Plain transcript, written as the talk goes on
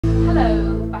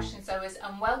fashion sewers,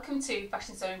 and welcome to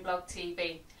Fashion Sewing Blog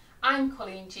TV. I'm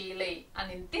Colleen G. Lee,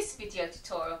 and in this video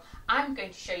tutorial I'm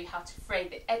going to show you how to fray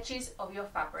the edges of your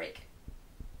fabric.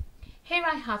 Here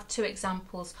I have two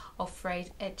examples of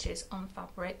frayed edges on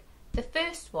fabric. The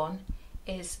first one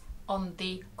is on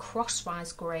the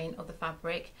crosswise grain of the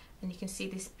fabric, and you can see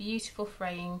this beautiful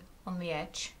fraying on the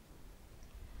edge.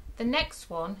 The next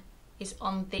one is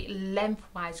on the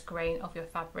lengthwise grain of your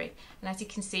fabric, and as you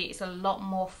can see it's a lot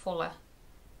more fuller.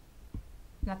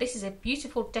 Now this is a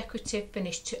beautiful decorative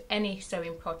finish to any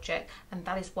sewing project, and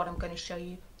that is what I'm going to show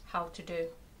you how to do.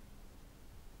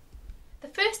 The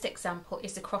first example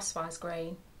is the crosswise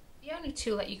grain. The only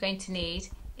tool that you're going to need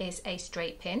is a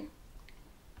straight pin,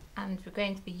 and we're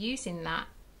going to be using that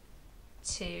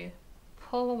to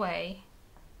pull away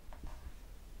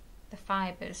the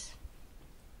fibres,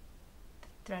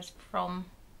 threads from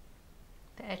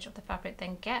the edge of the fabric.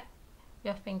 Then get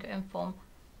your finger and thumb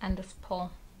and just pull.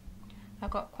 I've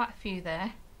got quite a few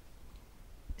there.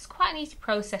 It's quite an easy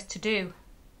process to do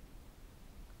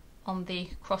on the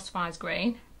crosswise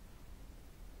grain.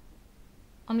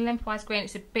 On the lengthwise grain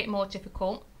it's a bit more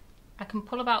difficult. I can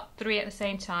pull about 3 at the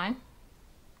same time,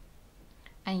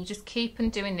 and you just keep on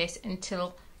doing this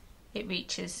until it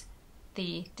reaches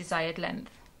the desired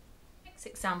length. Next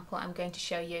example I'm going to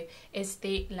show you is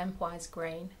the lengthwise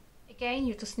grain. Again,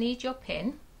 you just need your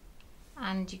pin,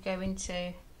 and you're going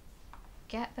to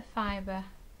get the fibre,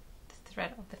 the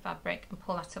thread of the fabric, and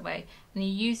pull that away, and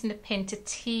you're using the pin to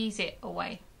tease it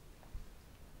away.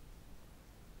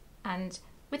 And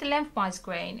with the lengthwise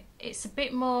grain it's a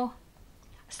bit more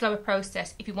slower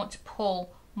process if you want to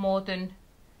pull more than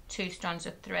 2 strands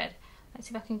of thread. Let's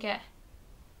see if I can get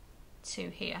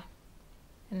 2 here,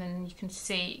 and then you can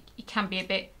see it can be a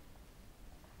bit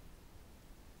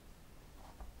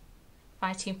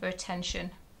fighting for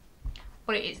attention,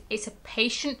 but it's a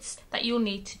patience that you'll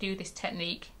need to do this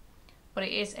technique, but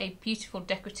it is a beautiful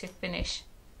decorative finish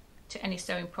to any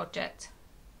sewing project.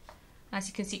 As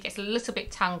you can see, it gets a little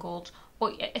bit tangled,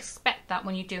 but expect that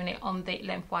when you're doing it on the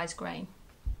lengthwise grain.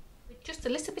 With just a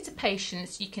little bit of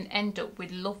patience you can end up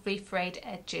with lovely frayed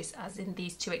edges, as in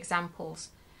these two examples.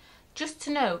 Just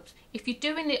to note, if you're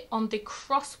doing it on the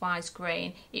crosswise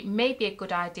grain, it may be a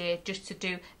good idea just to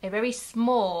do a very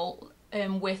small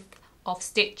width of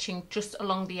stitching just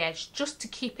along the edge, just to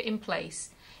keep it in place.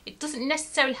 It doesn't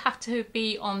necessarily have to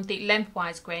be on the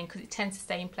lengthwise grain because it tends to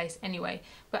stay in place anyway,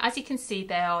 but as you can see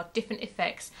there are different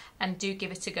effects, and do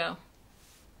give it a go.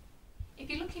 If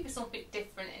you're looking for something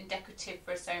different and decorative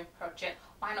for a sewing project,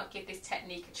 why not give this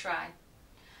technique a try?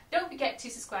 Don't forget to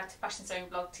subscribe to Fashion Sewing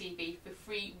Blog TV for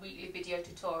free weekly video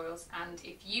tutorials, and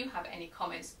if you have any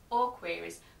comments or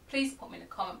queries, please put them in the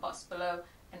comment box below,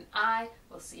 and I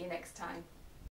will see you next time.